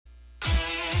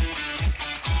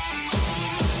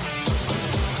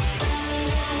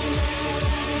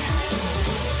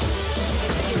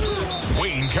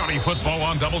County football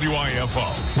on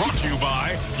WIFO. Brought to you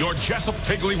by your Jesup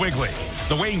Piggly Wiggly,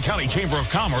 the Wayne County Chamber of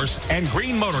Commerce, and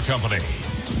Green Motor Company.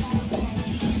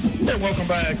 Yeah, welcome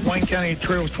back. Wayne County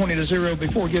trails 20-0.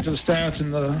 Before we get to the stats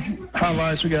and the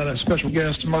highlights, we got a special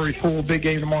guest, Murray Poole. Big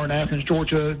game tomorrow in Athens,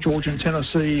 Georgia and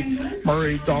Tennessee.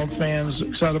 Murray, Dog fans,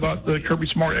 excited about the Kirby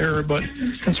Smart era, but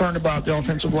concerned about the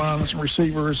offensive line and some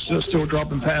receivers still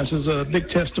dropping passes. A big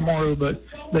test tomorrow, but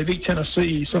they beat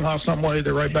Tennessee somehow, some way.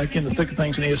 They're right back in the thick of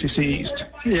things in the SEC East.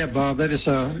 Yeah, Bob, they just,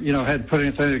 hadn't put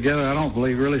anything together, I don't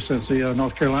believe, really, since the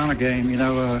North Carolina game.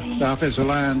 The offensive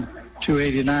line,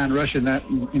 289 rushing that.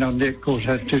 Nick, of course,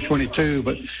 had 222,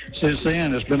 but since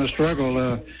then it's been a struggle.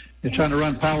 They're trying to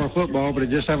run power football, but it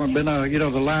just haven't been, the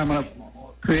lineman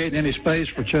creating any space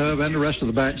for Chubb and the rest of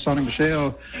the backs, Sonny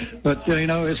Michel. But,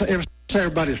 it's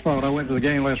everybody's fault. I went to the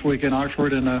game last week in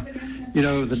Oxford, and,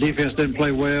 the defense didn't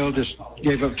play well, just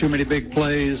gave up too many big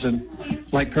plays. And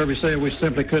like Kirby said, we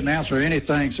simply couldn't answer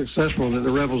anything successful that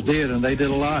the Rebels did, and they did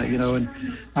a lot, And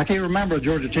I can't remember a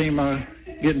Georgia team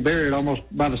getting buried almost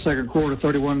by the second quarter,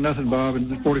 31-0, Bob, and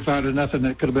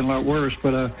 45-0. It could have been a lot worse.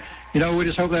 But, we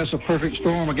just hope that's a perfect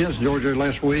storm against Georgia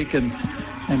last week. And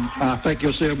I think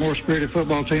you'll see a more spirited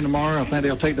football team tomorrow. I think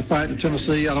they'll take the fight to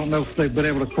Tennessee. I don't know if they've been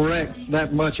able to correct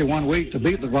that much in 1 week to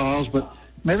beat the Vols, but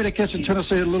maybe they're catching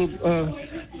Tennessee a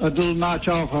little notch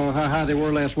off how high they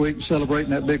were last week, celebrating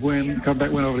that big win,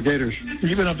 comeback win over the Gators.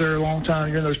 You've been up there a long time.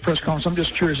 You're in those press conferences. I'm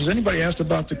just curious, has anybody asked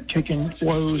about the kicking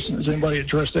woes? Has anybody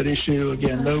addressed that issue?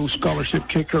 Again, no scholarship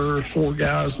kicker, 4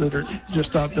 guys that are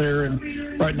just out there.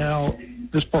 And right now,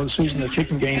 this part of the season, the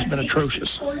kicking game's been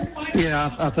atrocious.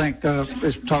 Yeah, I think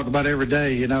it's talked about every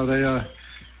day.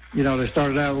 They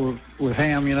started out with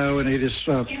Ham, and he just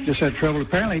had trouble.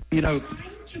 Apparently,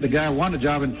 the guy won the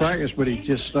job in practice, but he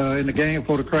just, in the game,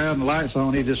 before the crowd and the lights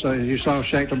on, he just, you saw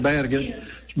shacked him bad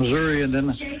against Missouri, and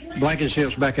then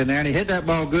Blankenship's back in there. And he hit that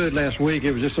ball good last week.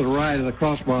 It was just to the right of the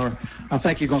crossbar. I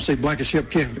think you're going to see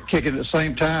Blankenship kicking at the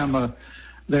same time.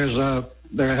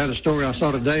 There had a story I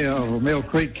saw today of a Mill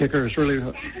Creek kicker that's really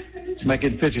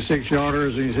making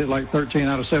 56-yarders, and he's hit like 13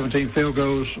 out of 17 field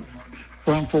goals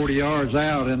from 40 yards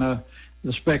out. And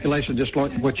the speculation, just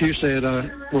like what you said,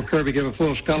 will Kirby give a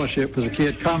full scholarship? Because the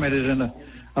kid commented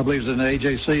I believe it was in the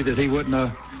AJC, that he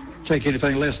wouldn't take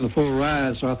anything less than a full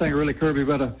ride. So I think really Kirby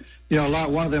better, allot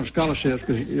one of them scholarships,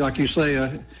 because like you say,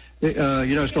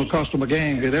 it's going to cost them a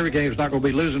game. Because every game's not going to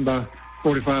be losing by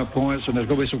 45 points, and there's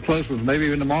going to be some close ones, maybe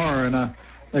even tomorrow. And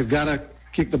they've got to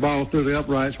kick the ball through the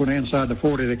uprights when they're inside the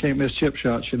 40. They can't miss chip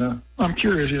shots, I'm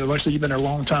curious, like I said, you've been there a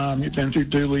long time. You've been through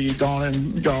Dooley,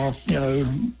 Donnan, Goff,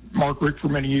 Mark Rick for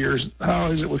many years. How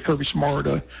is it with Kirby Smart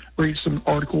to read some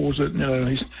articles that,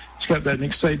 he's got that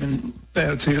Nick Saban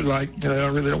attitude, like, I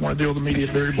really don't want to deal with the media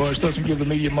very much, doesn't give the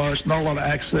media much, not a lot of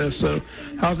access. So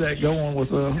how's that going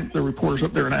with the reporters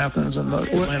up there in Athens and the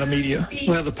Atlanta media?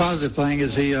 Well, the positive thing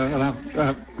is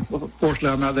fortunately,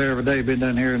 I'm not there every day, been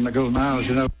down here in the Golden Isles,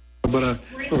 but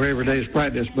for every day's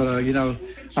practice. But,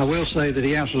 I will say that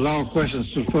he answers all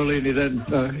questions fully, and he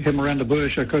doesn't hit around the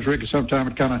bush. Coach Ricky sometimes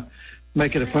would kind of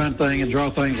make it a fun thing and draw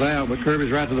things out, but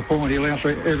Kirby's right to the point. He'll answer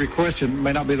every question. It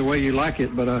may not be the way you like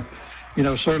it, but,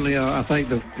 certainly I think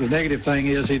the negative thing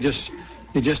is he just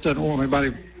doesn't want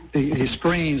anybody. He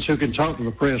screens who can talk to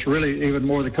the press, really even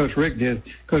more than Coach Rick did.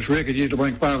 Coach Rick would usually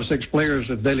bring 5 or 6 players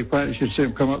at daily practice. You'd see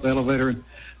him come up the elevator and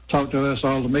talk to us,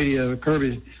 all the media.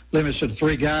 Kirby limits it to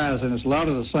 3 guys, and it's a lot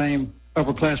of the same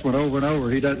upperclassmen over and over.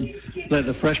 He doesn't let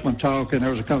the freshmen talk, and there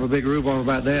was a kind of a big rhubarb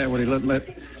about that when he let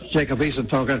Jacob Eason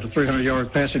talk after a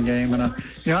 300-yard passing game. And,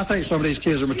 I think some of these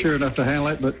kids are mature enough to handle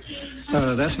it, but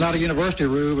that's not a university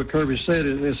rule, but Kirby said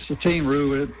it's a team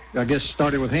rule. It, I guess,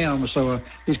 started with him. So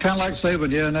he's kind of like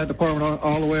Saban, in that department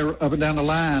all the way up and down the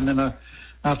line. And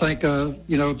I think,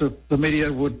 the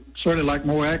media would certainly like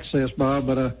more access, Bob,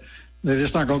 but they're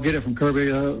just not going to get it from Kirby,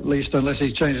 at least unless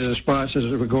he changes his spots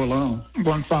as we go along.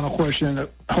 One final question.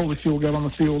 Holyfield got on the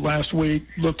field last week,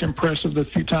 looked impressive the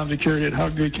few times he carried it. How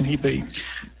good can he be?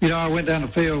 I went down the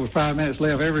field with 5 minutes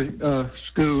left. Every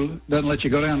school doesn't let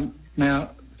you go down now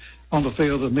on the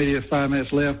field, the media 5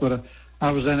 minutes left, but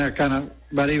I was down there kind of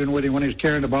about even with him when he was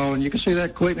carrying the ball, and you can see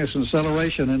that quickness and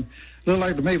acceleration. And it looked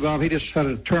like to me, Bob, he just had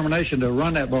a determination to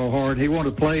run that ball hard. He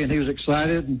wanted to play, and he was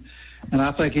excited, and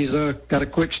I think he's got a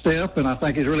quick step, and I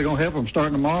think he's really going to help him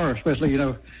starting tomorrow, especially,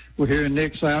 we're hearing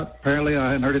Nick's out. Apparently, I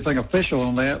hadn't heard anything official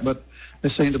on that, but it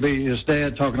seemed to be his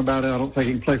dad talking about it. I don't think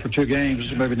he can play for 2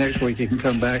 games. Maybe next week he can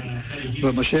come back.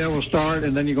 But Michelle will start,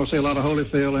 and then you're going to see a lot of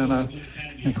Holyfield and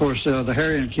of course, the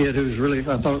Harrion kid, who's really,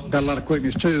 I thought, got a lot of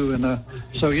quickness too. And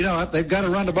so, they've got to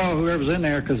run the ball, whoever's in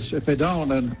there, because if they don't,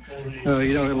 then,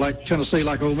 like Tennessee,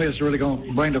 like Ole Miss, is really going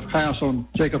to bring the house on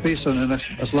Jacob Eason, and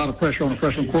that's a lot of pressure on a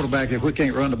freshman quarterback if we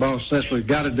can't run the ball successfully.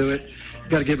 Got to do it.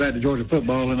 Got to get back to Georgia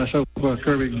football, and let's hope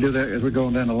Kirby can do that as we're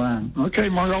going down the line. Okay,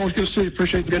 Mark, always good to see you.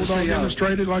 Appreciate the Bulldog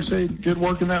demonstrated. Like I say, good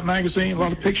work in that magazine. A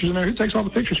lot of pictures in there. Who takes all the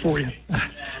pictures for you?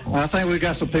 I think we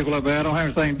got some people up there. I don't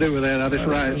have anything to do with that. I just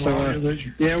write. So,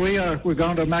 we've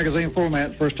gone to a magazine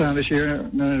format first time this year,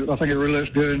 and I think it really looks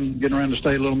good and getting around the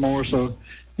state a little more. So,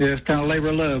 yeah, it's kind of labor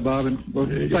of love, Bob. And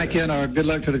thank you, and good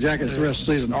luck to the Jackets the rest of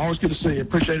the season. Always good to see you.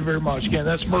 Appreciate it very much. Again,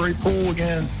 that's Murray Poole.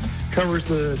 Again, covers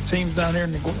the teams down here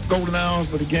in the Golden Isles,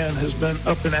 but again, has been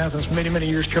up in Athens many, many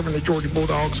years covering the Georgia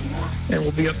Bulldogs, and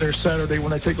will be up there Saturday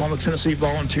when they take on the Tennessee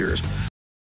Volunteers.